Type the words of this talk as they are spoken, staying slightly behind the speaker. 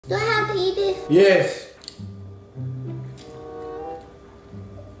Do I have to eat this? Yes.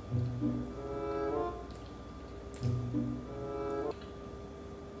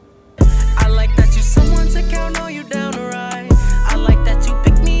 I like that you someone to count on you down the ride. I like that you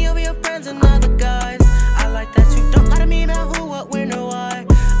pick me over your friends and other guys. I like that you don't gotta mean that who, what, when, or why.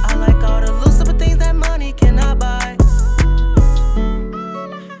 I like all the little simple things that money cannot buy.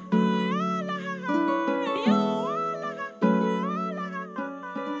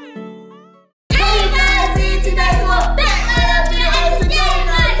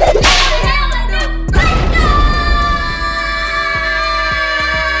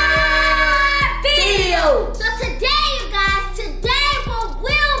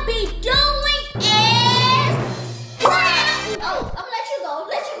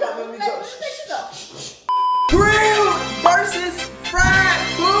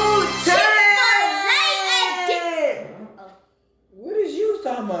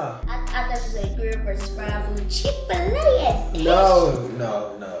 No.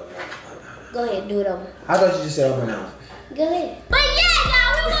 Go ahead, do it over. I thought you just said open house. Go ahead. But yeah,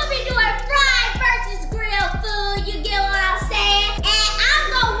 y'all, we will be doing fried versus grilled food. You get what I'm saying? And I'm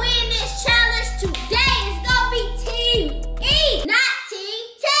gonna win this challenge today. It's gonna be Team E, not Team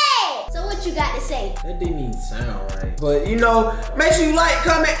Ted. So what you got to say? That didn't even sound right. But you know, make sure you like,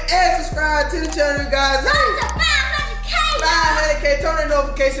 comment, and subscribe to the channel, guys. Road to 500K. 500K, turn the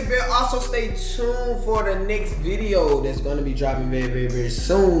notification bell. Also stay tuned for the next video that's gonna be dropping very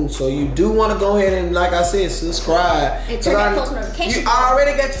soon. So you do want to go ahead and, like I said, subscribe. And turn that post notification. You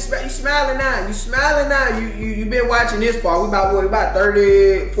already got your you smiling now. You smiling now. You been watching this far. We about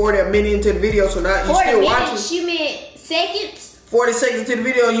 30, 40 minutes into the video. So now you still watching. You meant seconds? 40 seconds into the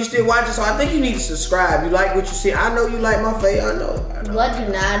video and you still watching, so I think you need to subscribe. You like what you see. I know you like my face. I know. What do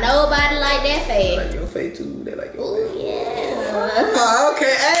not nobody like that face? They like your face too. They like your face. Yeah.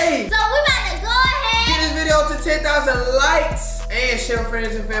 Okay, hey. So we about to go ahead. Get this video to 10,000 likes and share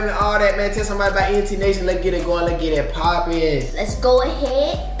friends and family, all that, man. Tell somebody about ENT Nation. Let's get it going. Let's get it popping. Let's go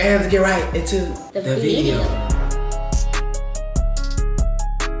ahead. And let's get right into the video.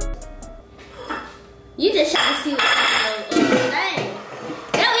 You just trying to see what's on your thing.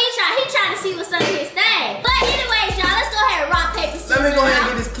 No, he trying to see what's on his thing. But anyways, y'all, let's go ahead and rock, paper, scissors. Let me go ahead and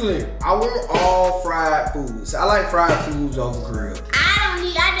get this clear. I want all fried foods. I like fried foods over grilled. I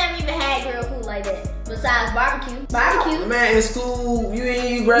never even had grilled food like that. Besides barbecue. Man, in school, you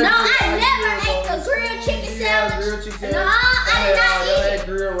graduated. No, I never ate the grilled chicken sandwich. Grilled chicken sandwich. No, I did not eat it.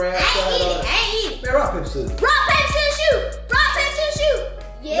 Grill wrap. I ain't eat it. Man, rock, paper, scissors. Rock, paper, scissors, shoot. Rock, paper, scissors, shoot.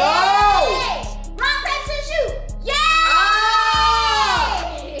 Yeah. No. Rock, paper, scissors, shoot. Yeah. Oh.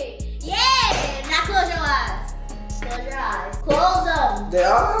 Yeah. Now close your eyes. Close your eyes. Close them. They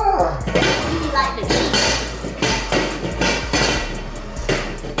are. You like the cheese.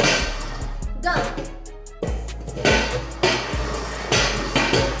 Go.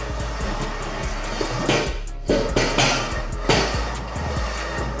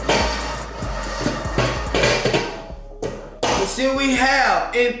 Let's see what we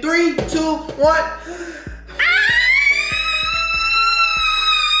have in 3, 2, 1.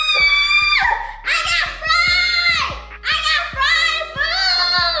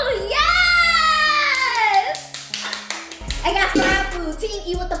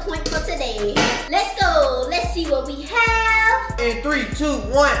 Let's go. Let's see what we have. In 3, 2,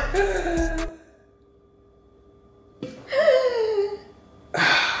 1.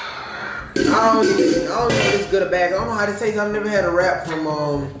 I don't know if it's good or bad. I don't know how to taste. I've never had a wrap from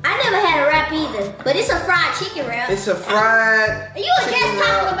I never had a wrap either, but it's a fried chicken wrap. It's a fried. You were just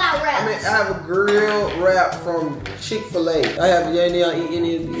talking about wraps. I mean, I have a grilled wrap from Chick-fil-A. I have any of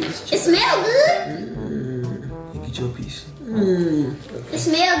these. It smells good. You get your piece. It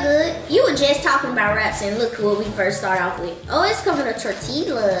smells good. You were just talking about wraps, and look what we first start off with. Oh, it's coming to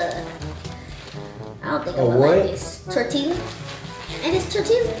tortilla. I don't think I'm gonna like this. Tortilla? And it's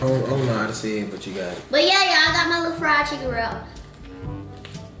tortilla. I don't know how to say it, but you got it. But yeah, I got my little fried chicken wrap.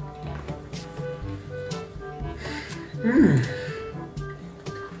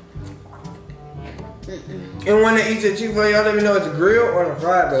 And when they eat the Chick-fil-A, y'all let me know it's a grill or a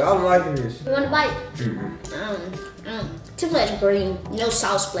fried, but I'm liking this. You want a bite? Too much green, no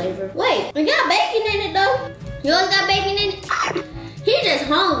sauce flavor. Wait, we got bacon in it though. You always got bacon in it? He just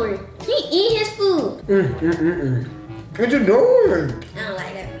hungry. He eat his food. What you doing? I don't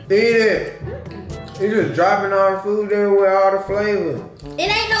like that. Eat it. You just dropping all the food there with all the flavor.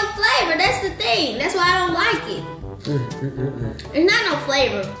 It ain't no flavor, that's the thing. That's why I don't like it. It's not no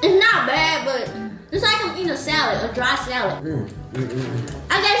flavor. It's not bad, but it's like I'm eating a salad, a dry salad.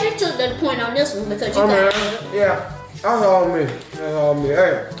 I guess you took the point on this one because you got it. Yeah. That's all me. That's all me.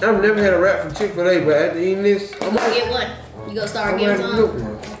 Hey, I've never had a wrap from Chick-fil-A, but after eating this, I'm gonna get one. You gonna start getting some? I'm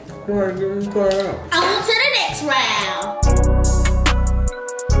gonna get one. On to the next round.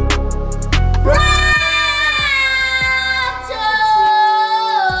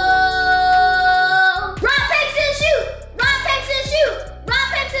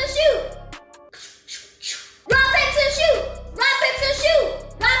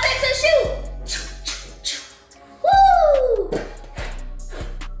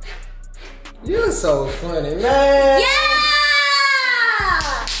 You're so funny, man. Yeah!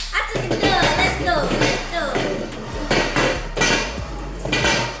 I took it done. Let's go. Let's go.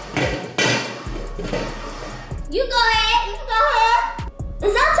 You go ahead. You go ahead.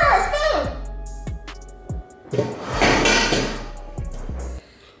 It's your turn. Spin.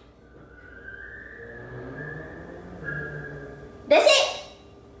 That's it.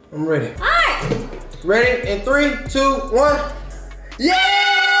 I'm ready. All right. Ready? In 3, 2, 1. Yeah!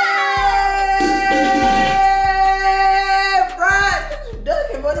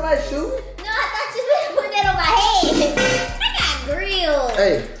 What am I shooting? No, I thought you were putting that on my head. I got grilled.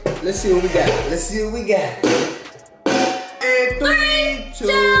 Hey, let's see what we got. Let's see what we got. And 3, 2,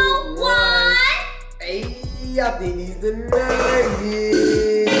 1. Hey, I think these the nuggets.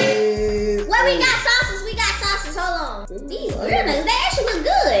 Well, we got sauces. We got sauces. Hold on. These grill nuggets, they actually look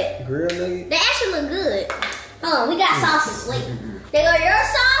good. Grill nuggets? They actually look good. Hold on, we got sauces. Wait. They go your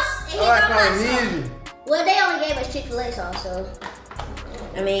sauce and here go my sauce. Well, they only gave us Chick-fil-A sauce, so.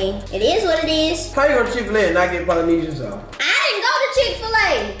 I mean, it is what it is. How you go to Chick-fil-A and not get Polynesian sauce? I didn't go to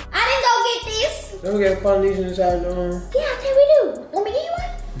Chick-fil-A. I didn't go get this. Don't we get Polynesian inside no? Yeah, I think we do. Want me to give you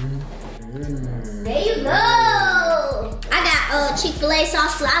one? There you go. I got Chick-fil-A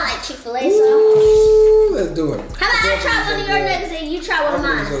sauce too. I like Chick-fil-A sauce. Ooh, let's do it. How about I try one of your nuggets and you try one of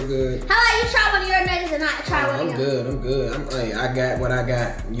mine? So good. How about you try one of your nuggets and I try one of yours? I'm good. I'm good. I got what I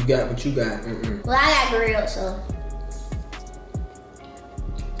got. You got what you got. Well, I got grilled, so.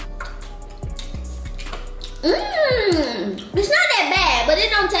 It's not that bad, but it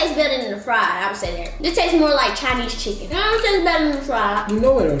don't taste better than the fried. I would say that. It tastes more like Chinese chicken. It don't taste better than the fried. You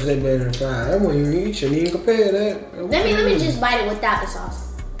know it don't taste better than fried. That one you shouldn't even compare that. Let me just bite it without the sauce.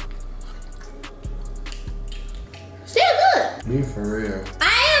 Still good. Be for real.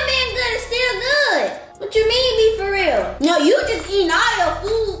 I am being good. It's still good. What you mean be for real? No, you just eating all your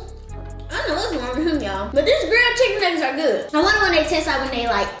food. I don't know what's wrong with him, y'all. But these grilled chicken nuggets are good. I wonder when they taste like when they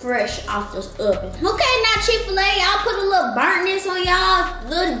like fresh off the oven. Okay, now Chick-fil-A, y'all put a little burntness on y'all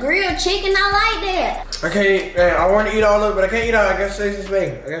little grilled chicken. I like that. I can't, man, I want to eat all of it, but I can't eat all. I got to say this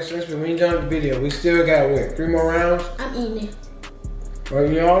thing. We ain't done the video. We still got what? 3 more rounds? I'm eating it. Are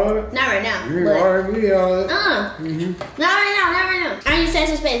you eating all of it? Not right now. We eat all of it. Not right now, not right now. I need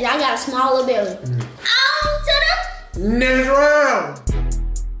Sesame Space. I got a small little belly. On to the next round.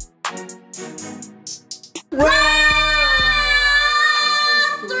 Round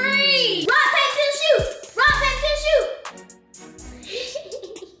 3! Rock, paper, scissors, shoot! Rock, paper, scissors, shoot!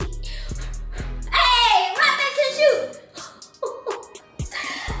 Hey! Rock, paper, scissors, shoot!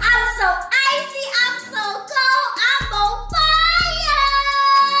 I'm so icy, I'm so cold, I'm on fire!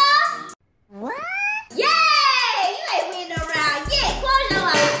 What? Yay! You ain't winning no round. Yeah, close your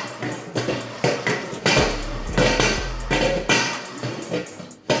eyes.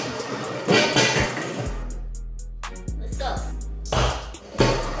 Let's go.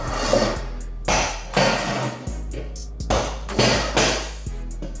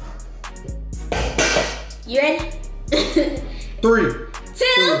 You ready? 3, 2,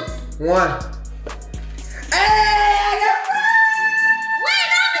 1. Hey, I got fried! Wait,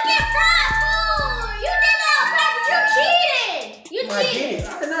 I'm gonna get fried food! You did that on purpose, you cheated! You cheated! I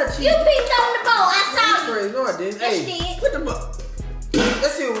did not cheat. You peeked on the bowl, I saw you! No, I didn't. Yes, Hey, you did. put them up.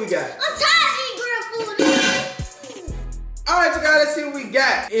 Let's see what we got. I'm tired of eating grilled food. All right, so guys, let's see what we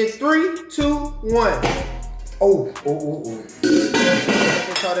got. In 3, 2, 1. Oh.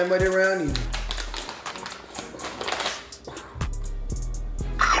 Can't call that muddy around either.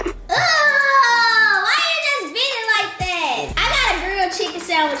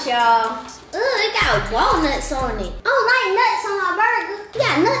 Sandwich, y'all. It got walnuts on it. I don't like nuts on my burger. It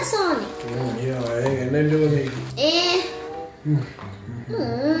got nuts on it. Yeah, it ain't got nothing to do with me.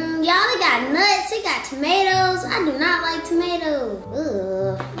 And y'all, it got nuts. It got tomatoes. I do not like tomatoes.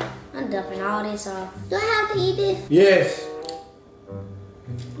 Ugh. I'm dumping all this off. Do I have to eat this? Yes.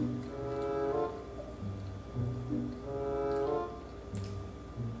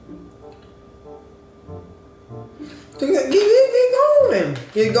 Keep going.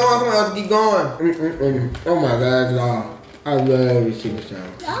 Keep going. Come on, keep going. Oh my God, y'all. I love this chicken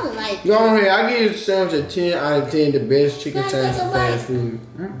sandwich. I don't like Go on here. I give this sandwich a 10 out of 10. The best chicken Can I sandwich take a for bite? fast food.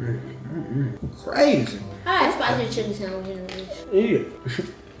 Crazy. I had spicy chicken sandwich in the dish. Yeah.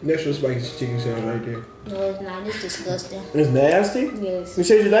 That's your spicy chicken sandwich right there. No, it's not. It's disgusting. It's nasty? Yes. You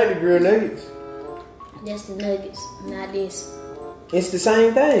said you like the grilled nuggets. That's the nuggets, not this. It's the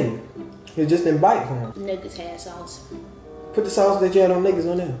same thing. It's just in bite form. Nuggets had sauce. Put the sauce that you had on niggas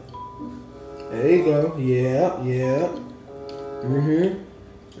on there. There you go. Yeah, yeah.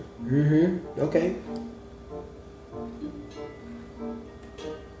 Okay.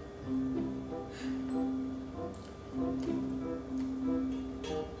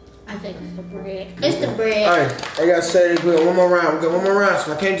 I think it's the bread. It's the bread. Alright, I gotta say this quick. One more round. We got one more round,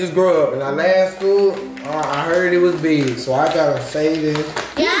 so I can't just grow up. And our last food, I heard it was big, so I gotta say this.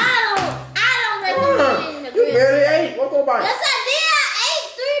 Yeah, I don't recommend the You bread. barely ate. One more bite. Yes, I did. I ate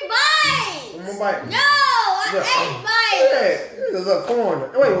 3 bites. One more bite. No, I ate bites. Hey, this is a corn.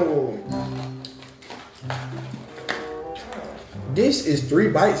 Wait. This is 3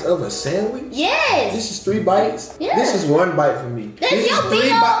 bites of a sandwich? Yes. This is 3 bites? Yeah. This is 1 bite for me. That's This your is 3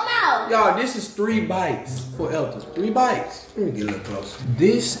 big old bites. mouth. Y'all, this is 3 bites for Ethel. 3 bites. Let me get a little closer.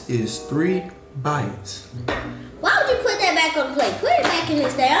 This is 3 bites. Why would you put that back on the plate? Put it back in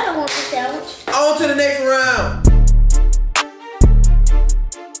this thing. I don't want this sandwich. On to the next round.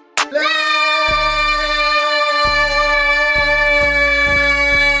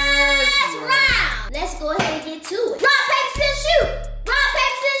 Let's go ahead and get to it. Rock, paper, scissors, shoot. Rock,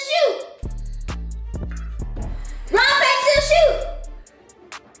 paper, scissors, shoot. Rock, paper, scissors, shoot.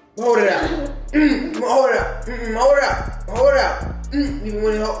 Hold it out. Hold it out. Hold it out. Hold it out. You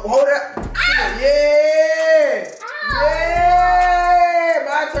want to hold it out? Yeah. Yeah.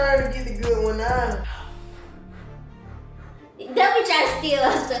 My turn to get the good one now. Don't be trying to steal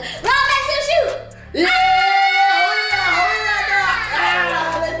us stuff. Rock, paper, scissors, shoot. Yeah. Hold it out. Hold it out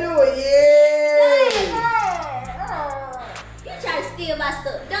now. Let's do it. Yeah. You trying to steal my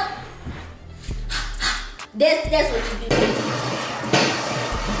stuff. Don't. That's what you do.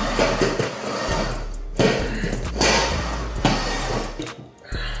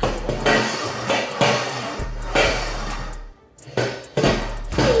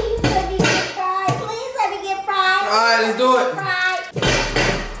 Please let me get fried. Please let me get fried. All right, let's do it. Fried.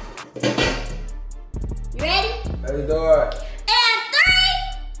 You ready? Let's do it. And 3,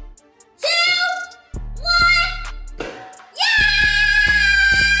 2, 1. Yay!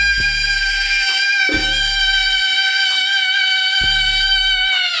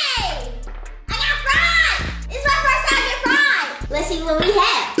 I got fried. It's my first time getting fried. Let's see what we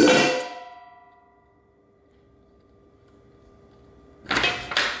have.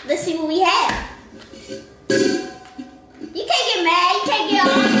 Let's see what we have. You can't get mad. You can't get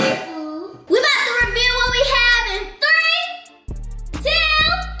all your food. We about to reveal what we have in 3, 2,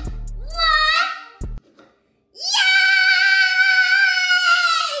 1.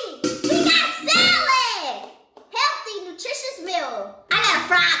 Yay! We got salad. Healthy, nutritious meal. I got a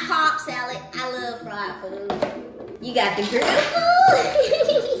fried carb salad. I love fried food. You got the grilled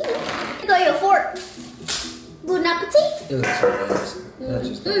food. Go your fork. Bon appetit. It looks so nasty. Not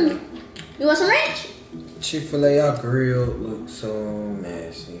just You want some ranch? Chick-fil-A, y'all grilled look so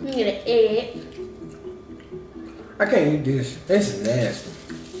nasty. You get an egg. I can't eat this. This is nasty.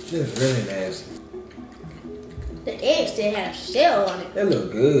 This is really nasty. The egg still has a shell on it. That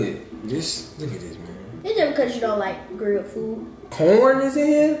look good. This, look at this, man. It's just because you don't like grilled food. Corn is in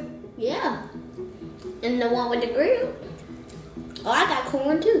here? Yeah. And the one with the grill. Oh, I got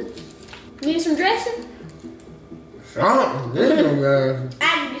corn too. Need some dressing? Something. This is nasty. I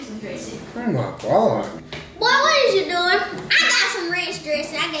can do some dressing. Oh my God. Boy, what is you doing? I got some ranch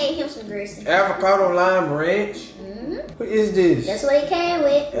dressing. I gave him some dressing. Avocado lime ranch? What is this? That's what it came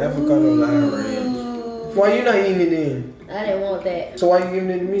with. Avocado lime ranch. Why you not eating it then? I didn't want that. So why you giving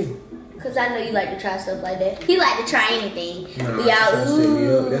it to me? Because I know you like to try stuff like that. He like to try anything. Nah, Y'all, trying to set me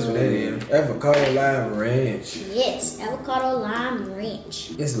up. That's what that is. Avocado lime ranch. Yes, avocado lime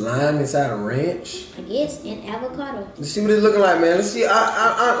ranch. It's lime inside a ranch? I guess, and avocado. Let's see what it's looking like, man. Let's see.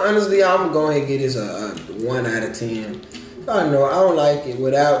 I honestly, I'm gonna go ahead and get this a 1 out of 10. I know I don't like it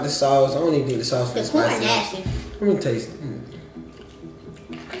without the sauce. I don't even think the sauce The is corn spicy. nasty. Let me taste it.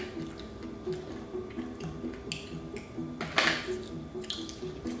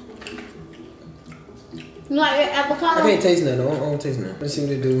 You like your avocado? I can't taste nothing. I don't taste nothing. Let's see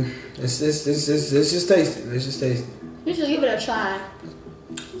what it do. Let's just taste it. Let's just taste it. You should give it a try.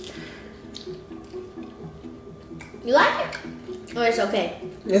 You like it? Or it's okay?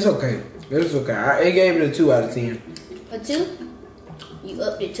 It's okay. It's okay. I gave it a 2 out of 10. A 2? You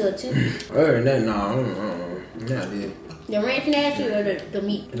upped it to a 2? Other than that, no, I did. The ranch nasty or the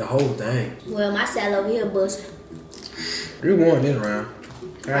meat? The whole thing. Well, my salad over here busting. You won this round.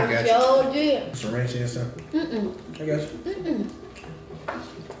 I got you. Sure did. Some ranch and stuff. I got you.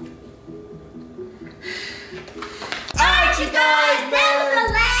 Alright, you guys, that was the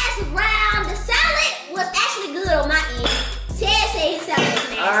last round. The salad was actually good on my end. Ted said his salad was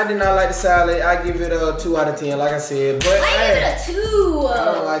nasty. I did not like the salad. I give it a 2 out of 10, like I said. But I give it a 2. I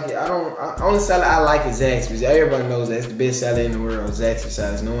don't like it. Only salad I like is Zaxby's. Everybody knows that's the best salad in the world. Zaxby's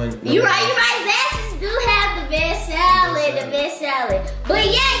salad. No one. You're right. Zaxby's do have the best salad. But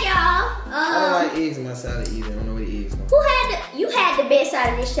yeah, y'all. I don't like eggs in my salad either. I don't know what eggs are. You had the best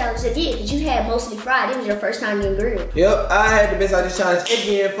side of this challenge again, because you had mostly fried. It was your first time doing grilled. Yep, I had the best out of this challenge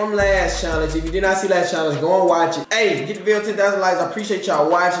again from last challenge. If you did not see last challenge, go and watch it. Hey, get the video 10,000 likes. I appreciate y'all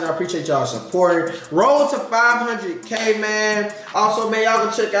watching. I appreciate y'all supporting. Roll to 500K, man. Also, man, y'all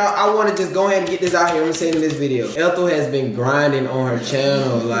go check out. I want to just go ahead and get this out here. I'm gonna say it in this video. Ethel has been grinding on her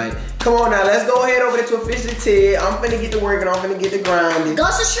channel. Like, come on now, let's go ahead over there to Officially Ted. I'm finna get to working. I'm finna get to grinding. Go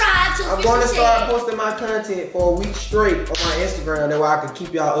subscribe to I'm going to start posting my content for a week straight on my Instagram. That way I can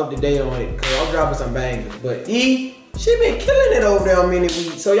keep y'all up to date on it. Cause I'm dropping some bangers. But she been killing it over there on many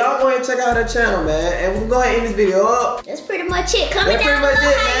weeks. So y'all go ahead and check out her channel, man. And we'll go ahead and end this video up. That's pretty much it. Comment That's down pretty much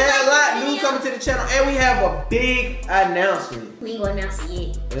below it, man. how A you lot like new this coming to the channel. And we have a big announcement. We ain't gonna announce it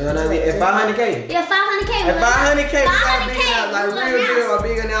yet. You know what I mean? At 500K. Yeah, 500K. At 500K, we got a big 500K. announcement. Like real deal, a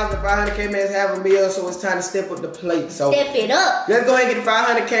big announcement. 500K, man, is having a meal. So it's time to step up the plate. So step it up. let's go ahead and get the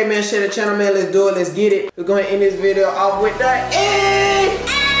 500K, man. Share the channel, man. Let's do it. Let's get it. We're going to end this video off with the